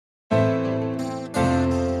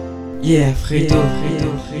Yeah, Fredo,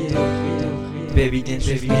 baby dance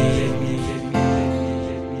with me.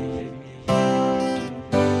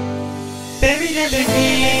 Baby dance with me.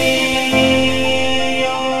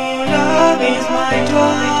 Your love is my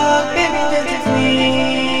drug. Baby dance with me.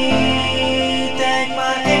 Take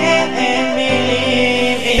my hand and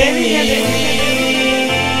believe. Baby dance with me.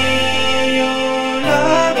 Your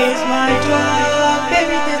love is my drug.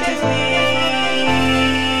 Baby dance with me.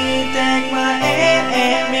 Take my hand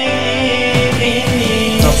and believe.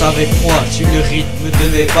 Danse avec moi, suis le rythme de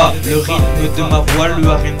mes pas, le rythme de ma voix, le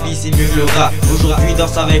R&B c'est mieux que le rap. Aujourd'hui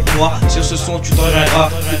danse avec moi, sur ce son tu t'enverras.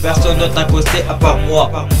 Plus personne ne t'accoster à part moi.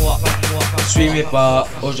 Suis mes pas,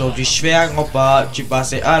 aujourd'hui je fais un grand pas. Tu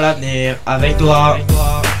passais à l'avenir avec toi.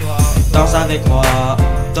 Danse avec moi,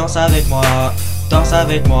 danse avec moi, danse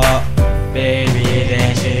avec moi. Baby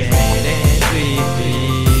dance with me, dance with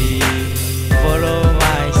me. Follow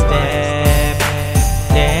my step,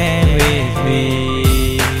 dance with me.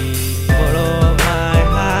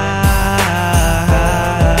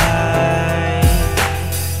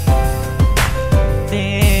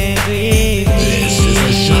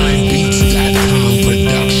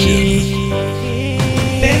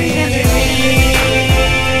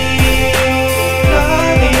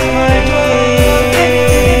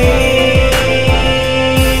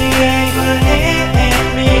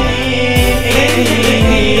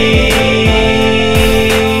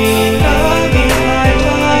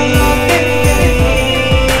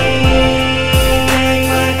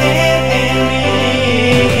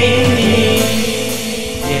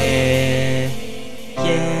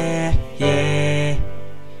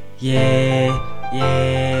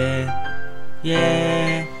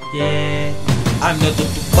 Yeah. I'm not the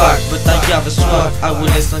Tupac, but I have a swag. I will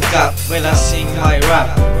listen cap when I sing my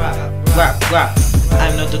rap.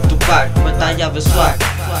 I'm not the Tupac, but I have a swag.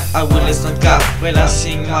 I will listen cap when I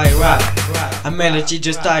sing my rap. I'm melody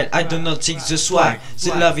just style, I do not take the swag.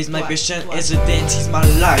 The love is my passion, and the dance is my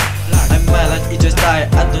life. I'm melody just style,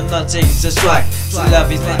 I do not take the swag. The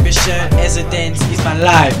love is my passion, and the dance is my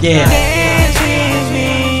life. Yeah. Dance with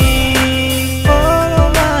me,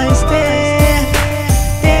 follow my step.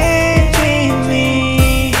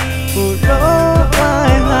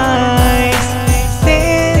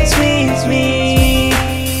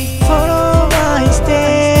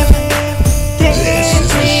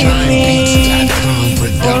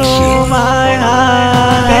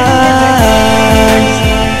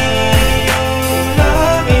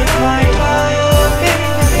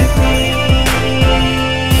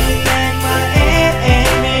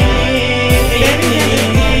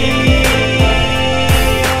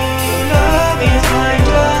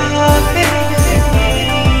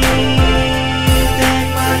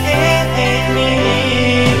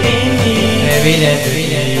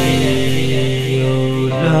 Your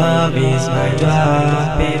love is my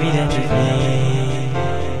drug, baby dance with me.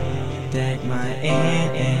 Take my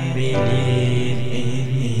hand and believe in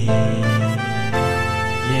me.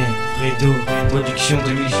 Yeah, Fredo, production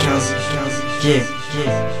 2015. Yeah.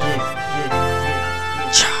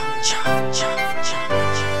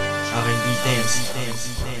 R&B dance.